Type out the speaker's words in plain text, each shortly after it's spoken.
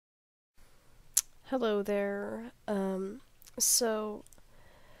Hello there.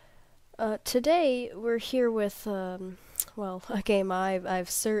 Today we're here with, well, a game I've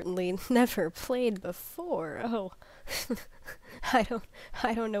certainly never played before. Oh, I don't,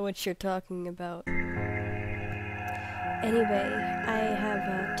 I don't know what you're talking about. Anyway, I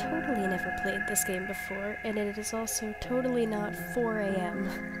have totally never played this game before, and it is also totally not 4 a.m.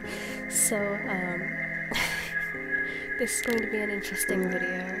 So, this is going to be an interesting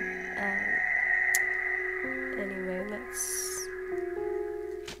video. Anyway, let's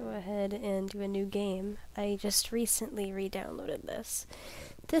go ahead and do a new game. I just recently re-downloaded this.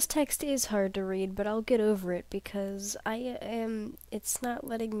 This text is hard to read, but I'll get over it because it's not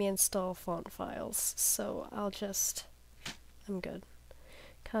letting me install font files, so I'm good.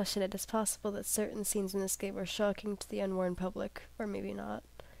 Caution, it is possible that certain scenes in this game are shocking to the unwarned public, or maybe not.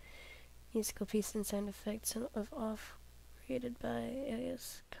 Musical pieces and sound effects of off created by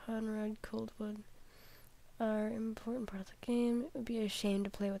alias Conrad Coldwood are an important part of the game. It would be a shame to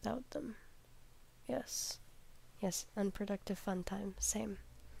play without them. Yes. Yes, unproductive fun time. Same.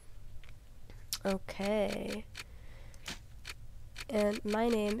 Okay. And my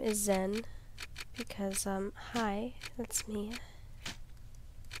name is Zen, because, hi, that's me.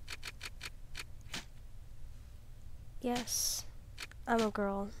 Yes, I'm a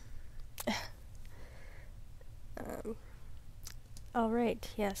girl. Alright,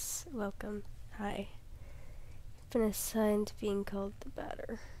 yes, welcome. Hi. Been assigned to being called the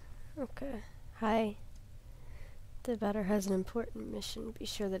Batter. Okay. Hi. The Batter has an important mission. Be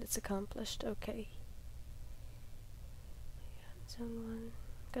sure that it's accomplished. Okay. Zone 1.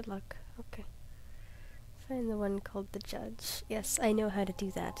 Good luck. Okay. Find the one called the Judge. Yes, I know how to do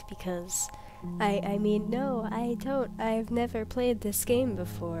that because I mean, no, I don't. I've never played this game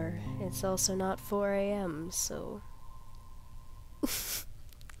before. It's also not 4 a.m., so...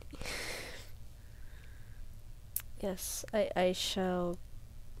 Yes, I shall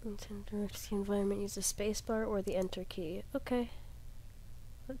intend to direct the environment, use the spacebar or the enter key. Okay.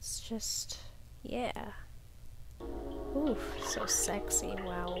 Let's just... yeah. Oof, so sexy,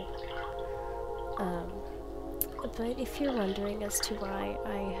 wow. But if you're wondering as to why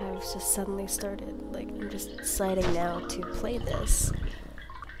I have just suddenly started, like, I'm just deciding now to play this,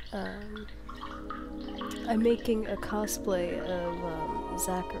 I'm making a cosplay of,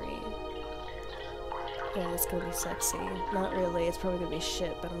 Zachary. And it's gonna be sexy. Not really, it's probably gonna be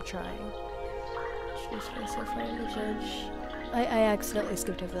shit, but I'm trying. Introduce myself, I'm the Judge. I accidentally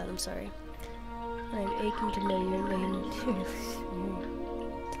skipped over that, I'm sorry. I'm aching to know your name, too.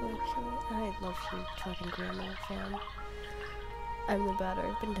 I love you, talking grandma fan. I'm the Batter.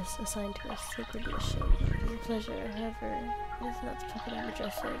 I've been assigned to a sacred mission. It's a pleasure, however, it is not the puppet I'm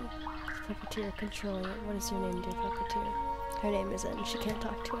addressing. It's the puppeteer controlling it. What is your name, dear puppeteer? Her name is Anne. She can't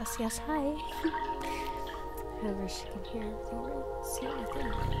talk to us. Yes, hi. However, she can hear everything. See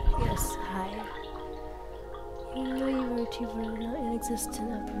everything. Yes, hi. You know you were too for an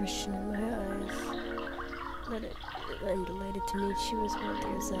inexistent apparition in my eyes. But I'm delighted to meet you as well,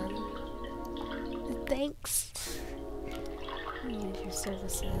 dear Zen. Thanks. I need your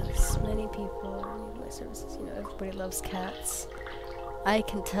services. Many people need my services. You know, everybody loves cats. I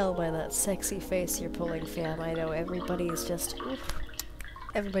can tell by that sexy face you're pulling, fam. I know everybody's just... oof.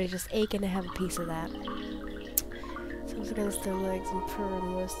 Everybody's just aching to have a piece of that. Someone's against their legs and purr and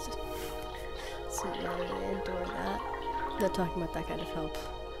most... so I adore that. I'm not talking about that kind of help.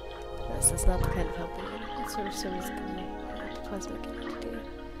 Yes, that's not the kind of help I need. What sort of service can the plasma get to do?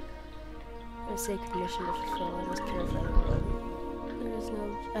 A sacred mission to fulfill. I must purify the world. There is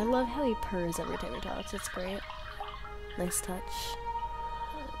no... I love how he purrs every time he talks. It's great. Nice touch.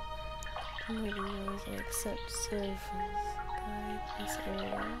 Nobody knows I accept serve as guide this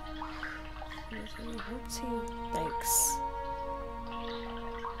area. Let's see. Thanks.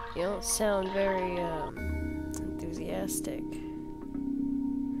 You don't sound very, enthusiastic.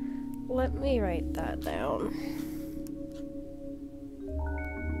 Let me write that down.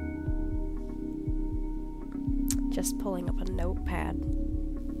 Just pulling up a notepad.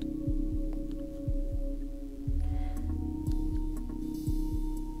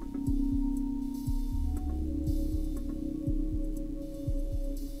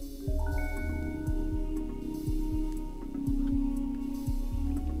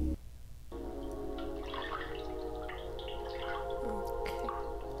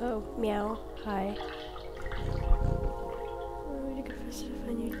 Oh, meow. Hi.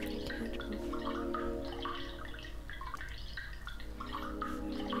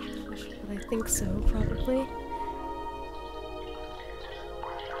 I think so, probably.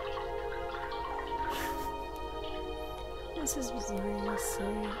 This is bizarre, I must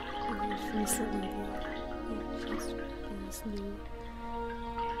say. First little just in this new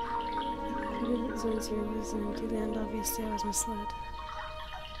zone 0 was an empty land. Obviously, I was misled.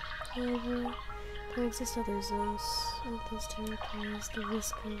 However, there exist other zones in those territories. The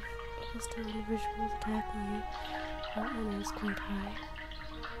risk of hostile individuals attacking you is quite high.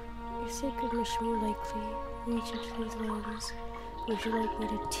 Your sacred mission will likely lead you to these lands. Would you like me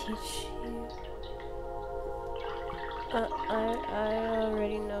to teach you? I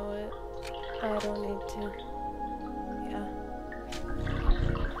already know it. I don't need to. Yeah.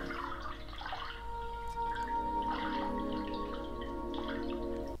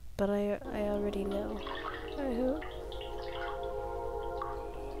 But I already know. I hope.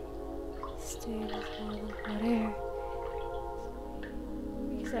 Stay with more than hot air.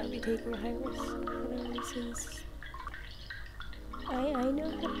 Because that would be taking a high risk for whatever reasons. I know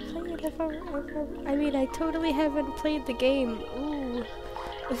how to play it. I mean, I totally haven't played the game. Ooh.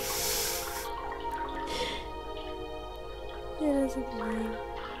 It doesn't mean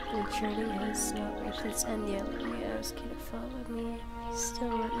the journey has not reached its end yet. Let me ask you to follow me. You still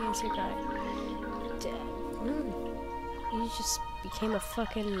want me as your guide. You just became a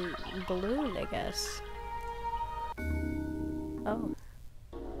fucking balloon, I guess. Oh.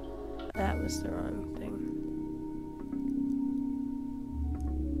 That was the wrong thing.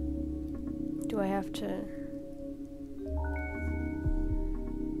 Do I have to...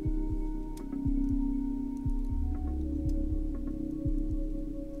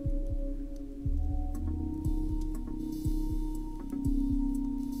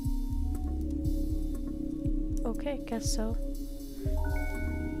 Okay, guess so.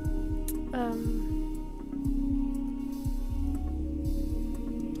 1,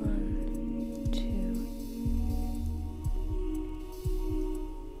 2,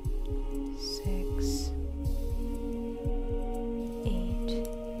 6, 8,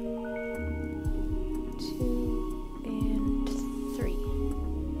 2, and 3.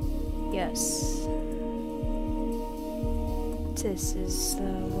 Yes. This is the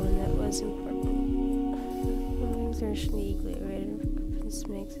one that was important. Exertion eagerly awaited. This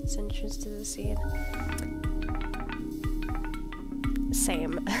makes its entrance to the scene.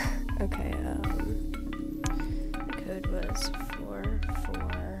 Same. Okay, the code was 4,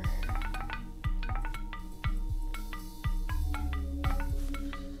 4.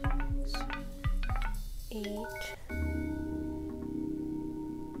 8.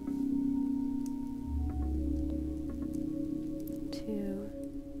 2.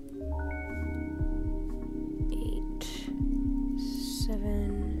 8. 7.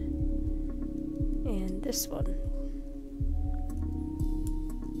 And this one.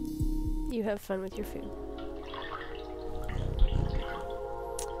 You have fun with your food.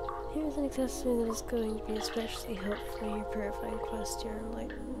 Here's an accessory that is going to be especially helpful in your purifying quest. Your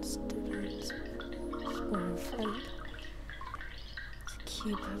enlightened students. One friend. To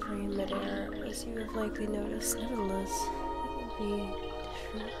keep hovering in midair, as you have likely noticed. Nevertheless, it will be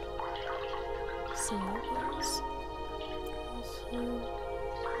different. Somewhat else. Also,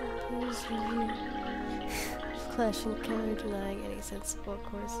 review. Clashing color, denying any sensible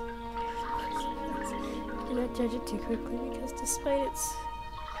course. Do not judge it too quickly, because despite its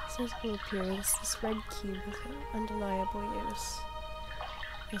sensible appearance, this red cube has undeniable use.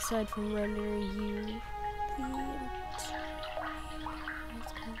 Aside from rendering you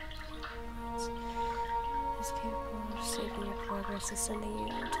is capable of saving your progress and sending you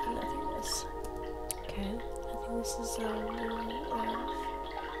into nothingness. Okay, I think this is a side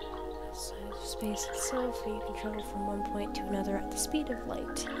of space itself, where you can travel from one point to another at the speed of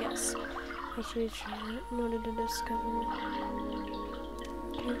light. Yes, I should try it in order to discover.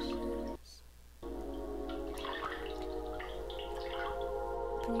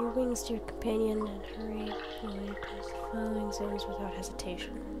 Open your wings to your companion and hurry away across the following zones without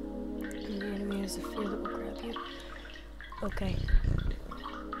hesitation. And the enemy has a fear that will grab you. Okay.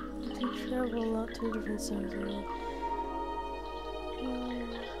 You can travel a lot through different zones and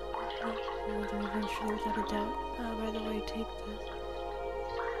you'll eventually, without a doubt. By the way, take this.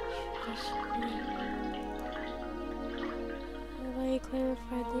 I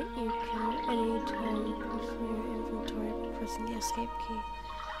clarified that you can at any time refill your inventory by pressing the escape key.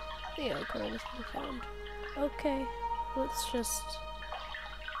 The code has been found. Okay, let's just...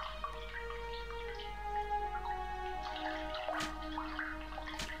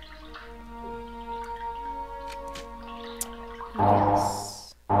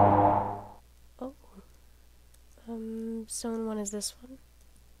 Yes. Oh. Zone 1 is this one.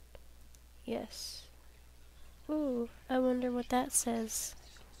 Yes. Ooh, I wonder what that says.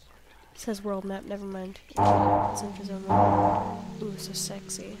 It says world map, never mind. It's into zone 1. Ooh, so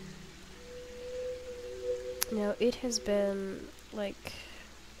sexy. Now, it has been, like,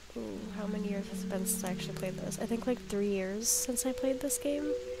 ooh, how many years has it been since I actually played this? I think, like, 3 years since I played this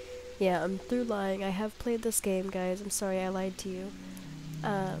game. Yeah, I'm through lying. I have played this game, guys. I'm sorry I lied to you.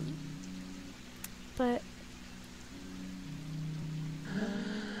 But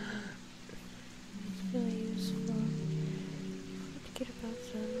it's really useful. Forget about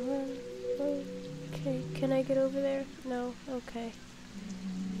that. Okay, can I get over there? No? Okay.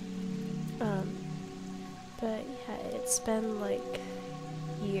 But yeah, it's been like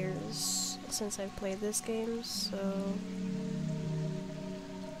years since I've played this game, so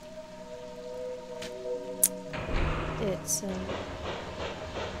it's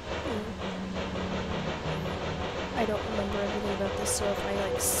I don't remember everything about this, so if I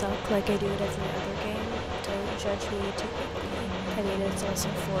like suck like I do at every other game, don't judge me too quickly. I mean, it's also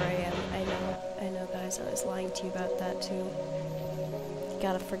 4 a.m. I know guys, I was lying to you about that too. You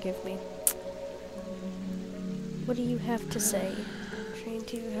gotta forgive me. What do you have to say? Train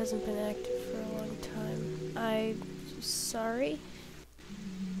 2 hasn't been active for a long time. I'm sorry?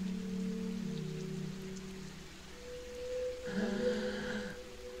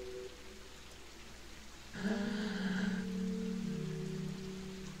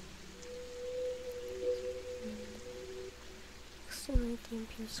 Extremely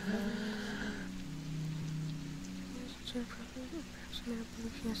dangerous. Perhaps I'm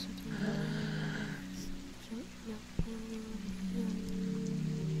not something.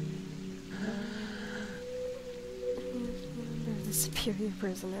 The superior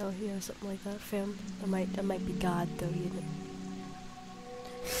personnel, yeah, something like that, fam. I might be God though, you know.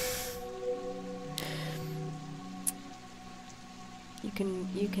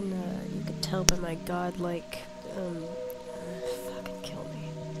 You can tell by my godlike, fucking kill me.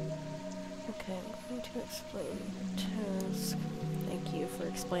 Okay, I'm going to explain the task. Thank you for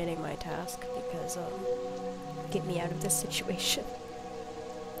explaining my task, because, get me out of this situation.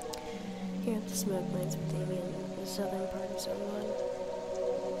 Here at the smoke mines with Damien, the southern part of Zone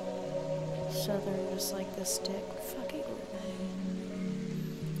 1. Southern, just like the stick. Fucking...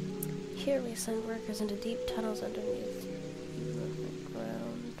 Here we send workers into deep tunnels underneath the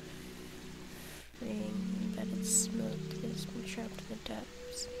ground, freeing embedded smoke that has been trapped in the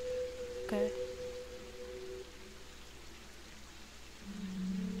depths. Okay.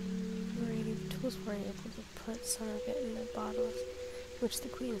 Tools were able to put some of it in the bottles, which the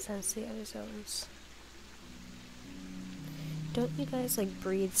queen sends to the other zones. Don't you guys like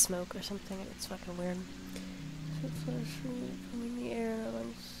breathe smoke or something? It's fucking weird. So it flows from the air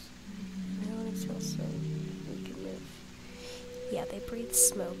and exhale so we can live. Yeah, they breathe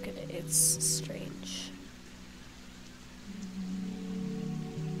smoke and it's strange.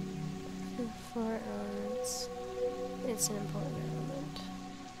 For elements, it's an important element.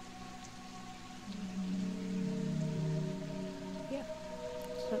 Yeah,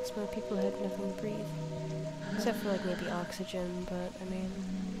 so that's why people had nothing to breathe. Except for like maybe oxygen, but I mean,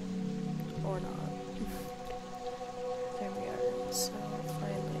 or not. There we are. So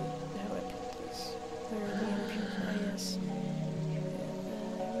finally, how do I put this? Where are the impurities? Yes.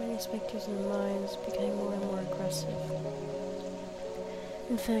 Many specters in the mines became more and more aggressive.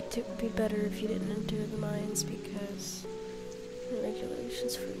 In fact, it would be better if you didn't enter the mines because the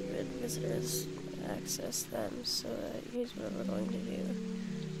regulations forbid visitors access them. So here's what we're going to do.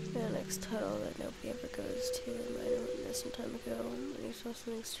 The next tunnel that nobody ever goes to. I went there some time ago, and he saw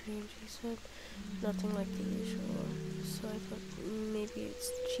something strange. He said nothing like the usual. So I thought maybe it's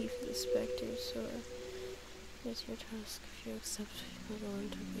the chief of the specters. So here's your task. If you accept, we'll go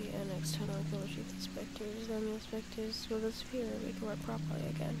into the next tunnel and kill the chief of the specters. Then the specters will disappear. We can work properly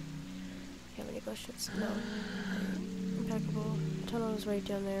again. Do you have any questions? No. Impeccable. The tunnel is right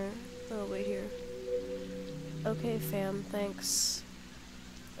down there. Oh, wait here. Okay, fam. Thanks.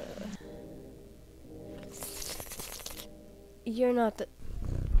 You're not the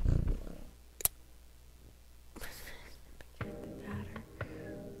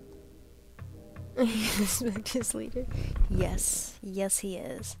Spectre's leader? Yes. Yes, he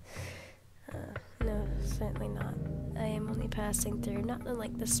is. No, certainly not. I am only passing through, not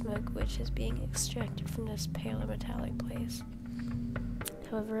unlike the smoke which is being extracted from this pale and metallic place.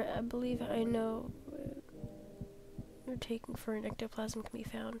 However, I believe I know where taking for an ectoplasm can be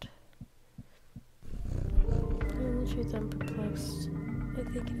found. In the truth, I'm perplexed. I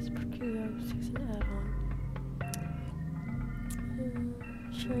think it is peculiar as an add-on.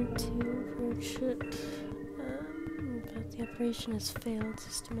 Tried to approach it, but the operation has failed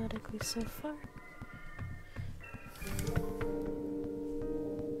systematically so far.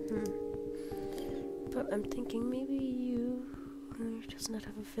 But I'm thinking maybe you does not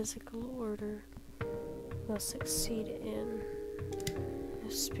have a physical order. will succeed in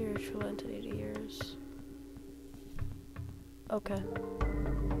a spiritual entity to yours. Okay.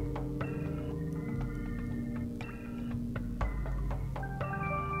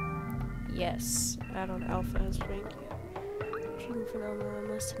 Yes, add-on alpha has ranked you. Dream phenomenal, I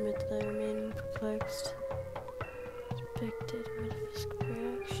must admit that I remain perplexed. Expected metaphysical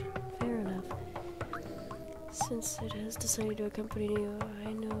reaction. Fair enough. Since it has decided to accompany you,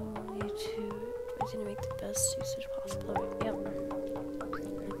 I know you to advise you to make the best usage possible of it. Yep.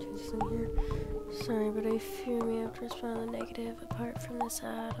 Here. Sorry, but I fear me have to respond to the negative. Apart from this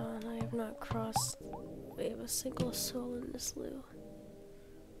add-on, I have not crossed the way of a single soul in this loo.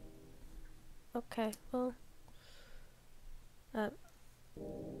 Okay, well, you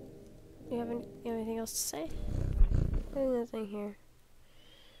have anything else to say? Nothing here.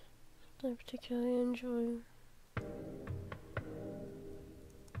 I particularly enjoy.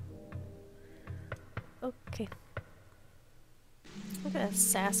 Okay. Look at a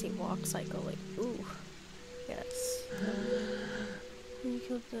sassy walk cycle, like, ooh. Yes. You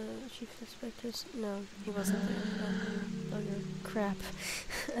killed the chief suspect. No, he wasn't there. Oh, bugger. Crap.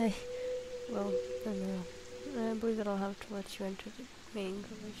 Well, I don't know. I believe that I'll have to let you enter the main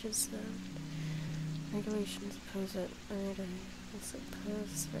colleges. Regulations oppose it. Alright, I suppose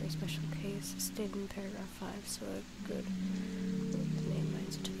it's a very special case. It's stated in paragraph 5, so good. The name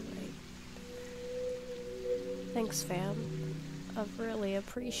lines to the right. Thanks, fam. I really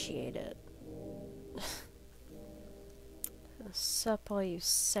appreciate it. Sup, all you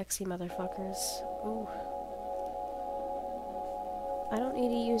sexy motherfuckers. Ooh. I don't need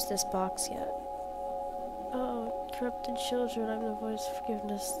to use this box yet. Oh, corrupted children, I'm the voice of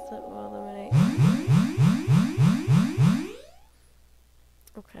forgiveness that will eliminate.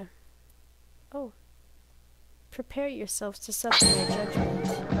 Okay. Oh. Prepare yourselves to suffer my judgment.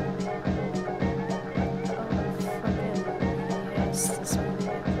 Oh, fucking yes, this one. I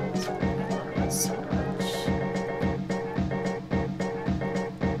love it so much.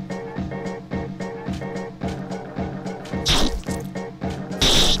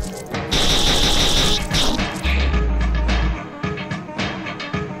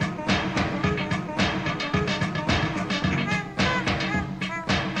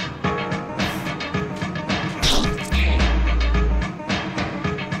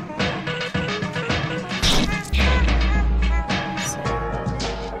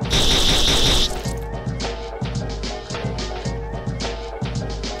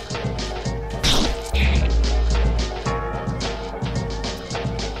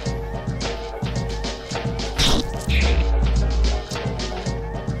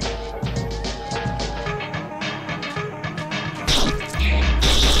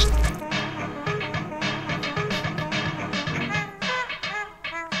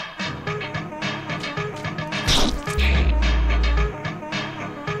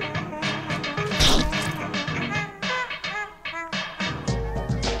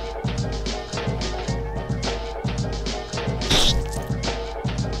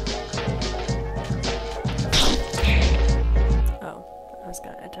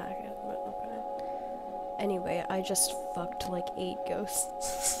 I just fucked like 8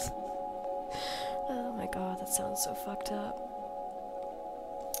 ghosts. Oh my god, that sounds so fucked up.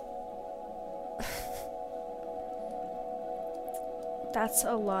 That's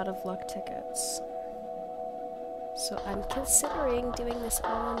a lot of luck tickets. So I'm considering doing this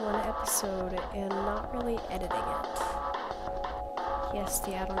all in one episode and not really editing it. Yes,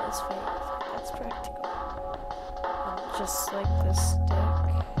 the add-on is fake. That's practical. Just like this stick.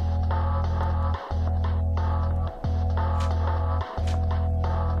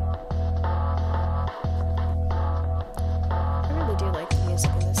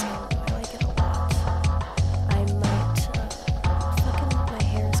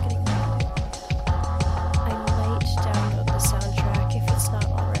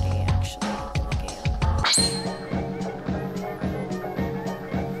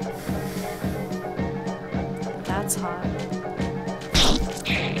 That's hot.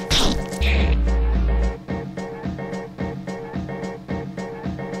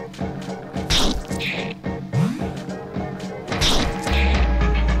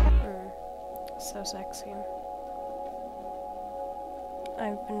 So sexy.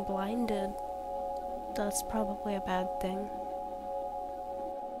 I've been blinded. That's probably a bad thing.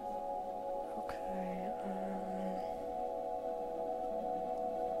 Okay,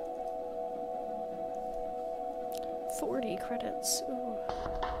 40 credits. Ooh.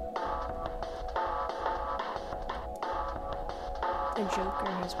 A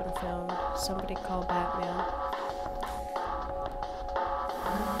Joker has been found. Somebody call Batman.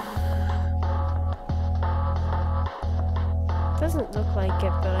 Doesn't look like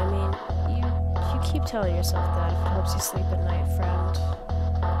it, but I mean, you keep telling yourself that if it helps you sleep at night, friend.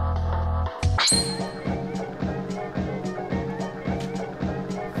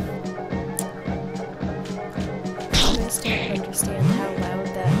 You guys don't understand how loud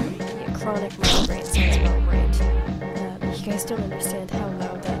that chronic migraine sounds about right. You guys don't understand how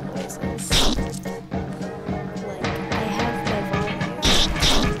loud that noise is. Like, I have my volume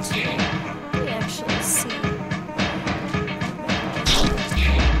to actually see.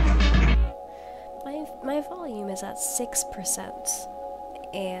 My volume is at 6%,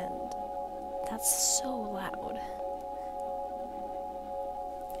 and that's so loud.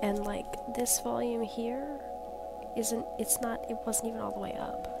 And like, this volume here it wasn't even all the way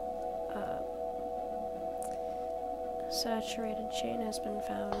up. Saturated chain has been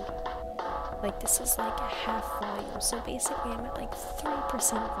found. Like, this is like a half volume, so basically I'm at like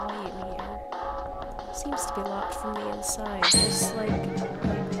 3% volume here. Seems to be locked from the inside, just like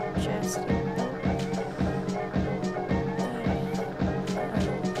my chest.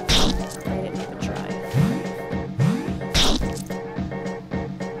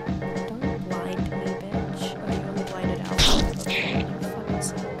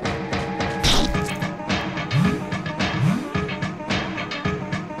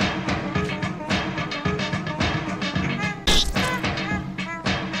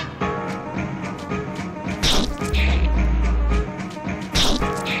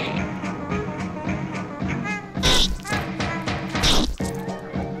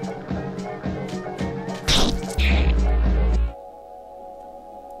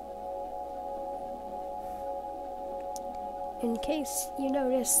 In case you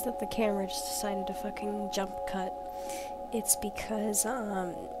notice that the camera just decided to fucking jump cut, it's because,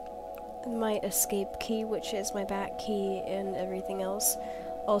 my escape key, which is my back key and everything else,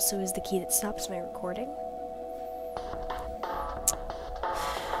 also is the key that stops my recording.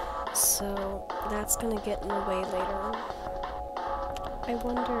 So, that's gonna get in the way later. I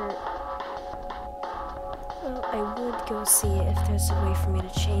wonder... Well, I would go see if there's a way for me to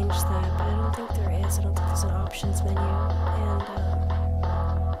change that, but I don't think there is. I don't think there's an options menu, and,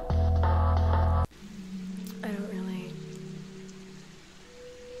 I don't really...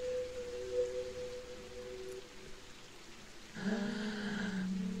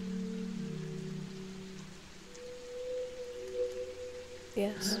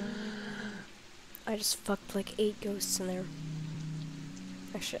 Yes. I just fucked like 8 ghosts in there.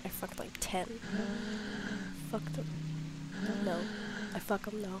 Actually, I fucked like 10. Fuck them. No. I fuck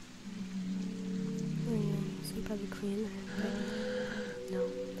them, no. Oh yeah, so you probably clean or no.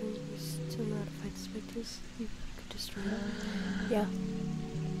 Then you still know how to fight the specters. You could destroy them. Yeah.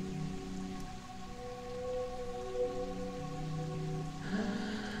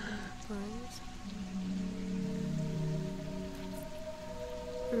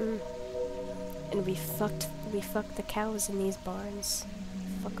 And we fucked the cows in these barns.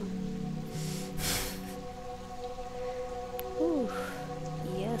 Fuck them. Ooh.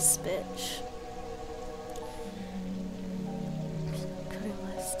 Yes, bitch. Cutting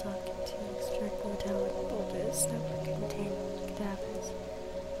livestock into extract metallic boulders that were contained cadavers.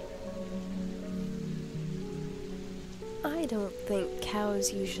 I don't think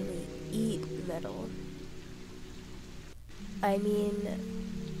cows usually eat metal. I mean,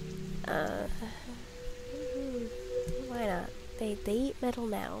 why not? They eat metal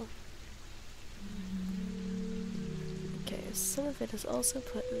now. Okay, some of it is also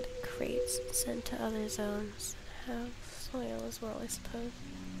put into crates and sent to other zones that have soil as well, I suppose.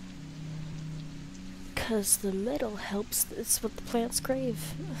 'Cause the metal helps, it's what the plants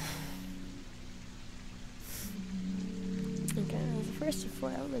crave. Okay, the first of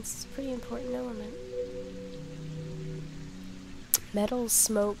 4 elements is a pretty important element. Metal,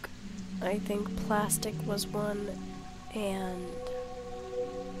 smoke, I think plastic was one, and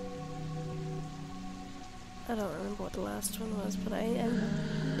I don't remember what the last one was, but I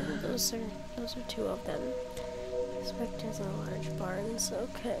know those are 2 of them. Specters in a large barns,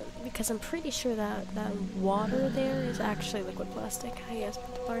 okay. Because I'm pretty sure that water there is actually liquid plastic. Yes,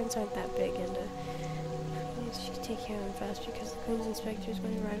 but the barns aren't that big, and please just take care of them fast because the Queen's inspector is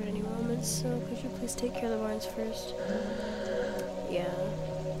going to arrive at any moment, so could you please take care of the barns first? Yeah.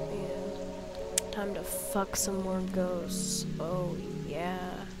 Time to fuck some more ghosts. Oh,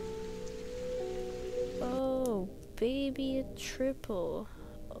 yeah. Oh, baby, a triple.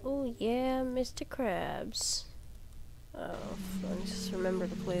 Oh, yeah, Mr. Krabs. Oh, just remember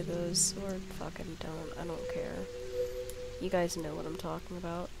to play those, or fucking don't. I don't care. You guys know what I'm talking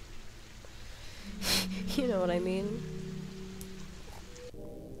about. You know what I mean?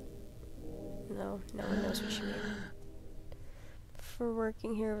 No one knows what you mean. for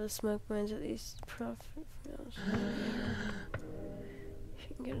working here with smoke mines at least profit from those.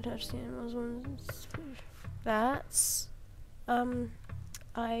 You can get attached to animals once. That's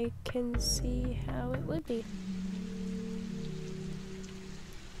I can see how it would be.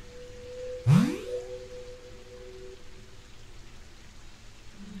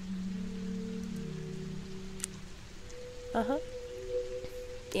 Uh-huh.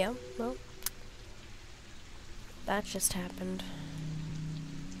 Yeah, well, that just happened.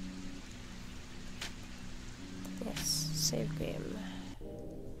 Yes, save game.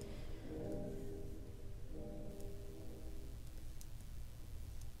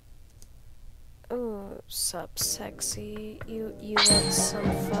 Oh, sup, sexy. You want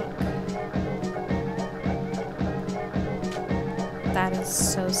some fuck? That is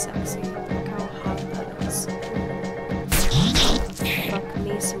so sexy. Look how hot that is. Fuck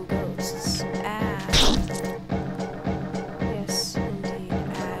me some ghosts. Ah. Yes, indeed.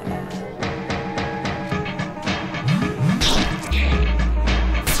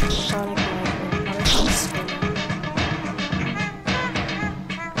 Sonic Michael. Honestly screaming.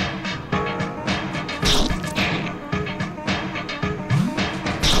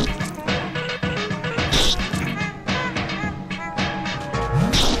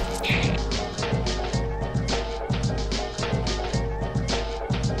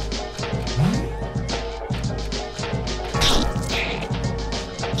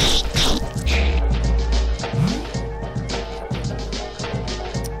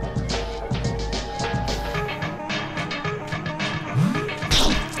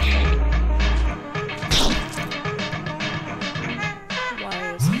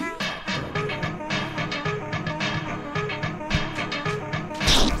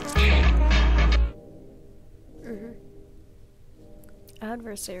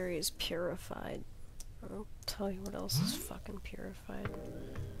 Adversary is purified. I'll tell you what else is fucking purified.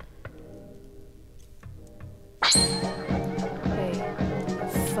 Hey,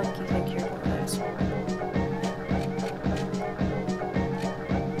 fuck you think you're an asshole?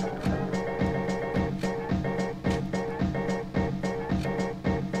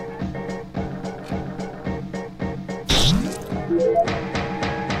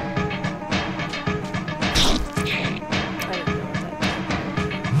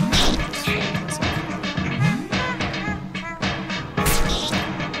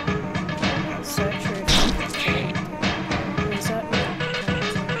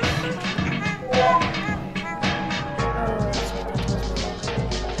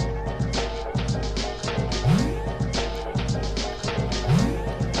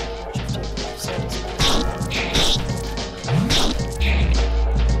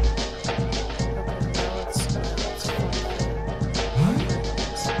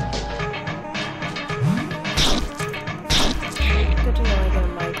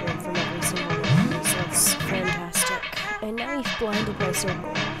 Blinded my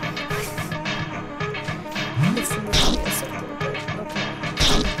circle. It's literally a circle, but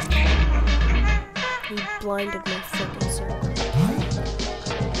okay. He blinded my fucking circle.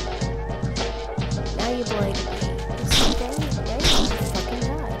 Now you blinded me. It's okay. Now you have to fucking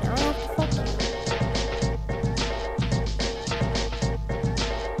die. Now I have to fuck you.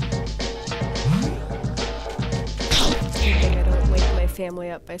 You think I don't wake my family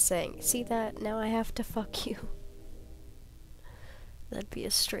up by saying, see that? Now I have to fuck you. That'd be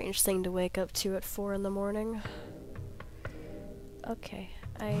a strange thing to wake up to at 4 in the morning. Okay,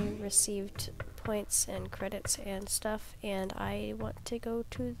 I received points and credits and stuff, and I want to go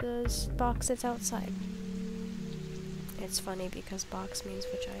to the box that's outside. It's funny because box means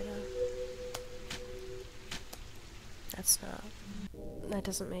vagina. That's not... That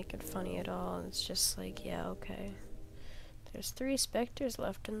doesn't make it funny at all. It's just like, yeah, okay. There's 3 specters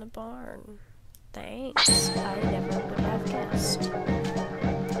left in the barn. Thanks. I never would have guessed. You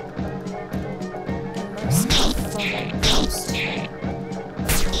must have fucking ghost.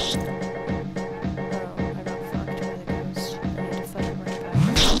 Oh, I got fucked by the ghost. I need to fight it right back.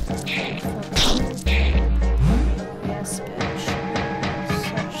 Yes, bitch.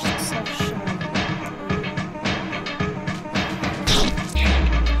 Such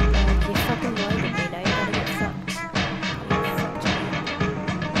you fucking blinded me, now you gotta get fucked.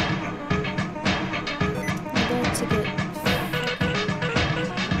 To get fucked.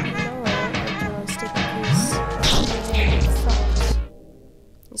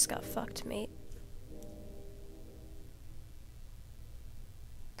 Just got fucked, mate.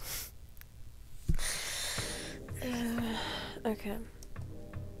 Okay.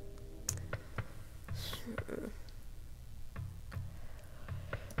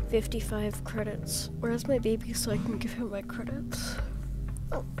 55 credits. Where's my baby so I can give him my credits?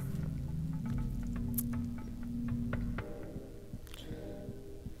 Oh,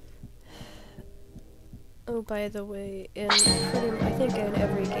 by the way, I think in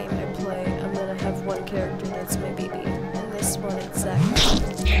every game I play, I'm gonna have one character that's my BB. In this one, it's Zach.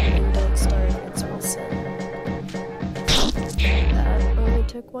 And Don't Starve, it's Wilson. That only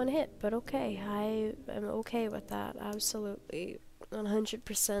took one hit, but okay. I am okay with that. Absolutely.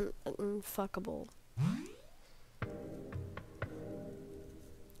 100% unfuckable.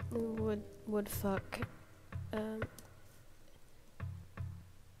 Would fuck.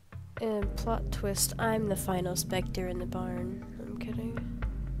 And plot twist, I'm the final Spectre in the barn. I'm kidding.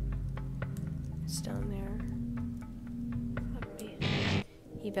 It's down there. Fuck me.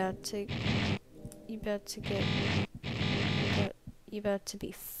 You about to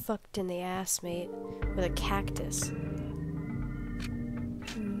be fucked in the ass, mate, with a cactus.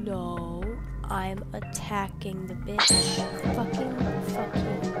 No, I'm attacking the bitch. Fucking fuck you.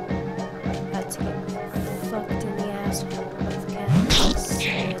 About to get fucked in the asshole with a cactus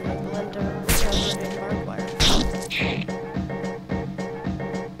and a blender covered in barbed wire.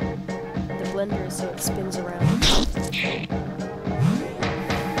 The blender is so it spins around.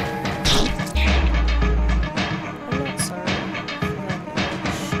 I'm not sorry for that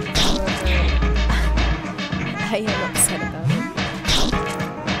image. However, I am upset about it.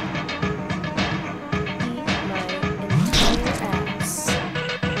 Eat my entire ass.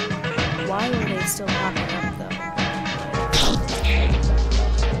 Why are they still popping up though?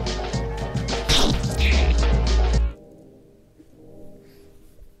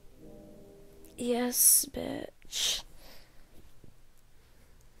 Yes, bitch.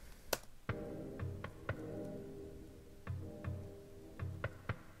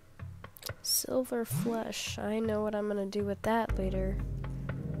 Silver flesh. I know what I'm gonna do with that later.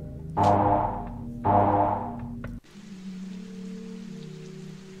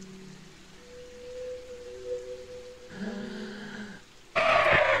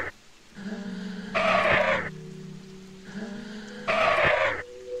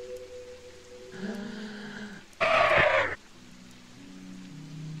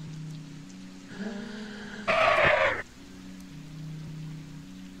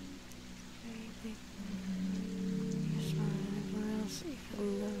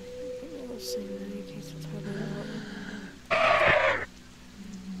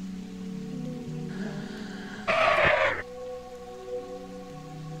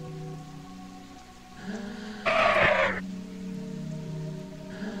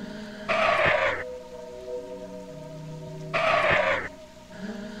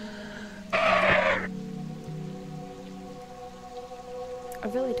 I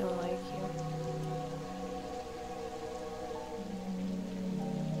really don't like you.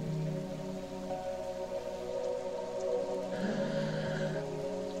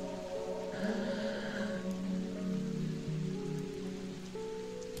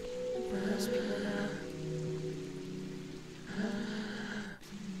 Where's people now?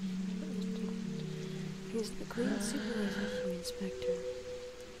 He's the Queen Supervisor for the Inspector.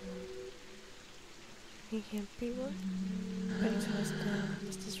 He can't be one. But he's always down.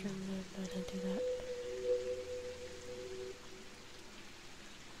 Must just remember not to do that.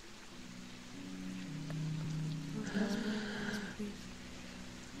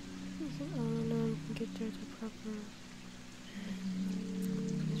 Oh no, you can get there to proper.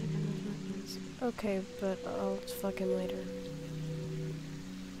 Okay, but I'll fuck him later.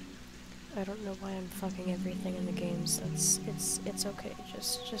 I don't know why I'm fucking everything in the games. It's okay.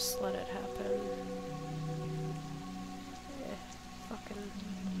 Just let it happen. Fucking.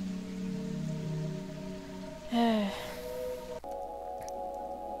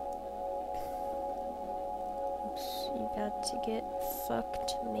 Oops, you about to get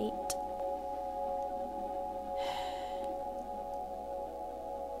fucked, mate.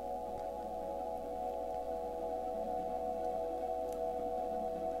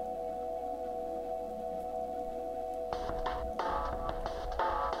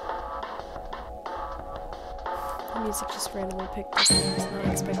 The music just randomly picked up and I was not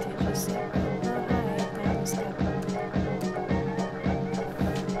expecting it, just like, oh hi, that was that.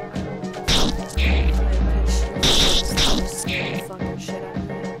 Fucking shit out of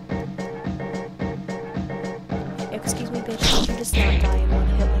me. Excuse me, bitch, did you just not die in one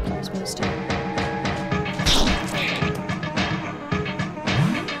hit like you were supposed to?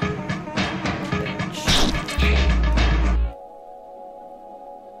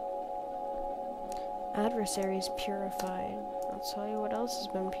 Adversaries purified. I'll tell you what else has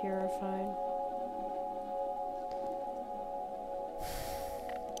been purified.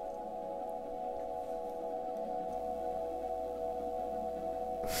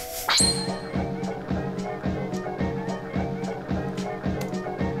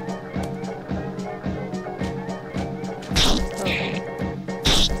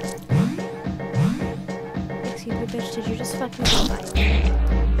 fucking define me.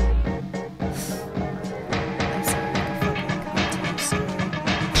 I sound like a fucking content seller.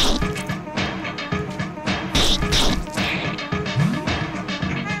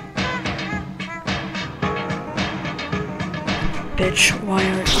 Bitch, why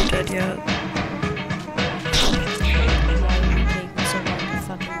aren't you dead yet? Why are you taking so long to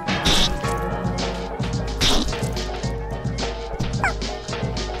fucking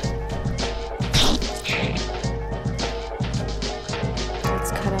let's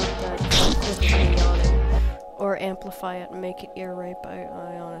cut out that clip of me yawning. Or amplify it and make it ear rape. I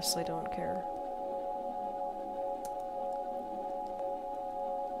honestly don't care.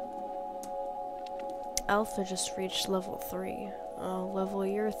 Alpha just reached level 3. Level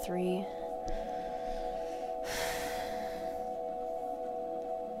year 3.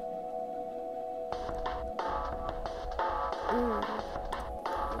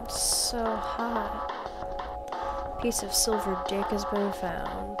 So hot. Piece of silver dick has been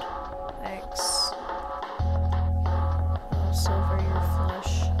found. Thanks. I'll silver your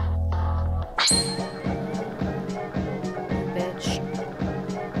flesh. Bitch.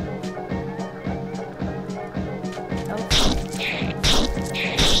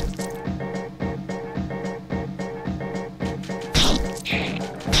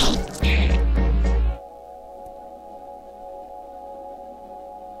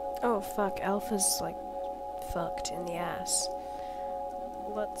 Oh fuck, Alpha's like fucked in the ass.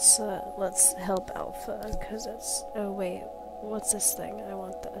 Let's help Alpha, cause it's, oh wait, what's this thing? I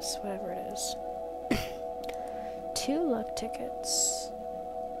want this, whatever it is. 2 luck tickets.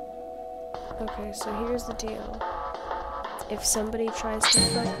 Okay, so here's the deal. If somebody tries to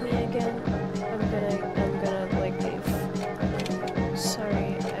fuck me again, I'm gonna like leave.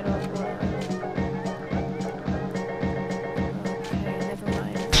 Sorry, I don't wanna. Okay, never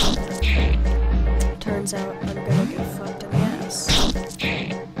mind. Turns out I'm gonna get fucked in the ass.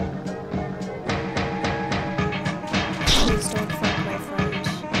 Please don't fuck my friend.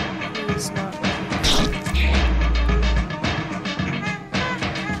 He's not ready.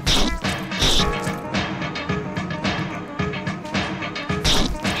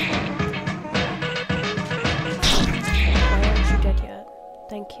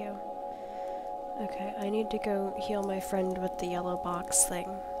 Thank you. Okay, I need to go heal my friend with the yellow box thing.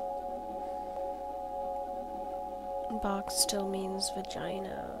 Box still means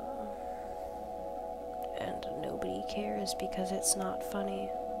vagina. And nobody cares because it's not funny.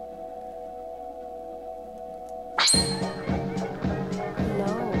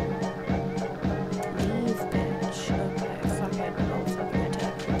 No. Leave, bitch. Okay, fuck it. I'll fucking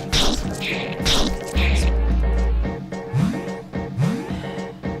attack you.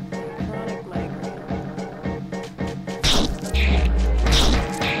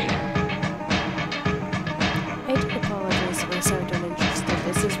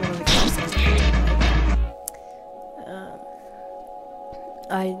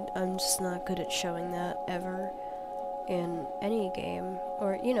 I'm just not good at showing that ever in any game,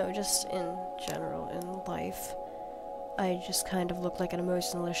 or, you know, just in general in life. I just kind of look like an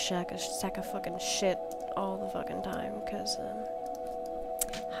emotionless sack of fucking shit all the fucking time, because,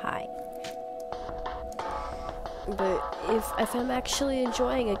 hi. But if I'm actually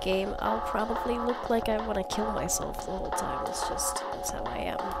enjoying a game, I'll probably look like I want to kill myself the whole time. That's how I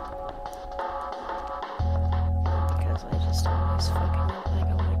am. Because I just always fucking look like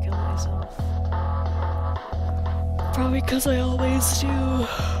I want to kill myself. Probably because I always do.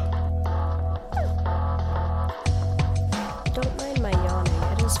 Don't mind my yawning,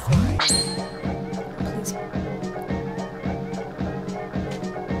 it is fine. Please.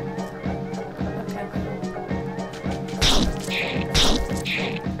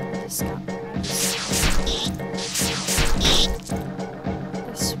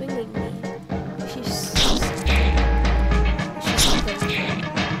 They're swinging me. She's pranked.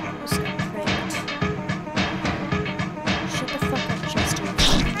 Shut the fuck up, Chester.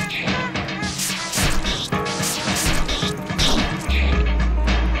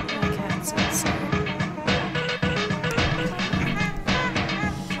 My cat's outside.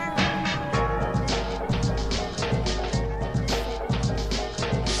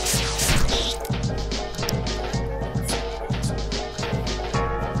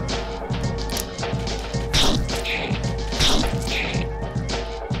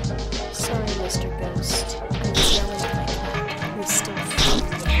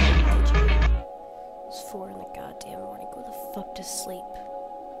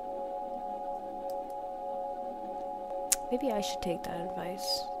 Maybe I should take that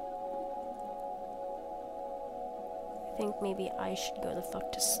advice. I think maybe I should go the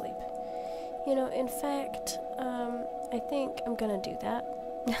fuck to sleep. You know, in fact, I think I'm gonna do that.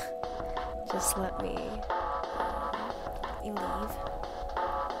 Just let me leave.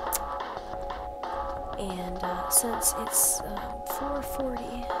 And since it's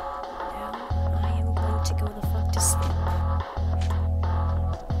 4:40 now, I am going to go the fuck to sleep.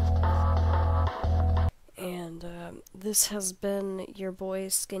 And this has been your boy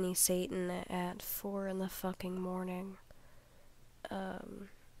Skinny Satan at 4 in the fucking morning.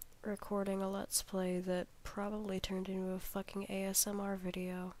 Recording a Let's Play that probably turned into a fucking ASMR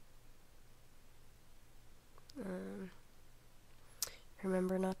video.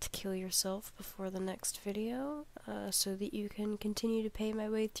 Remember not to kill yourself before the next video, so that you can continue to pay my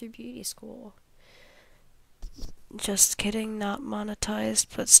way through beauty school. Just kidding, not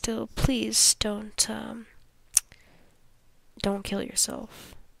monetized, but still, please don't kill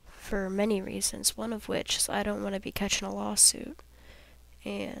yourself. For many reasons, one of which is I don't want to be catching a lawsuit.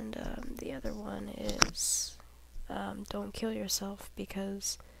 And the other one is don't kill yourself,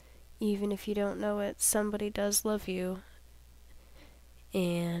 because even if you don't know it, somebody does love you.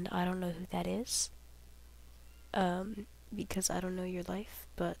 And I don't know who that is, because I don't know your life,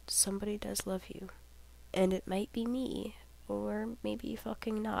 but somebody does love you. And it might be me, or maybe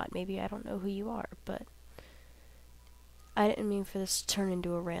fucking not. Maybe I don't know who you are, but I didn't mean for this to turn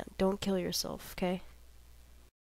into a rant. Don't kill yourself, okay?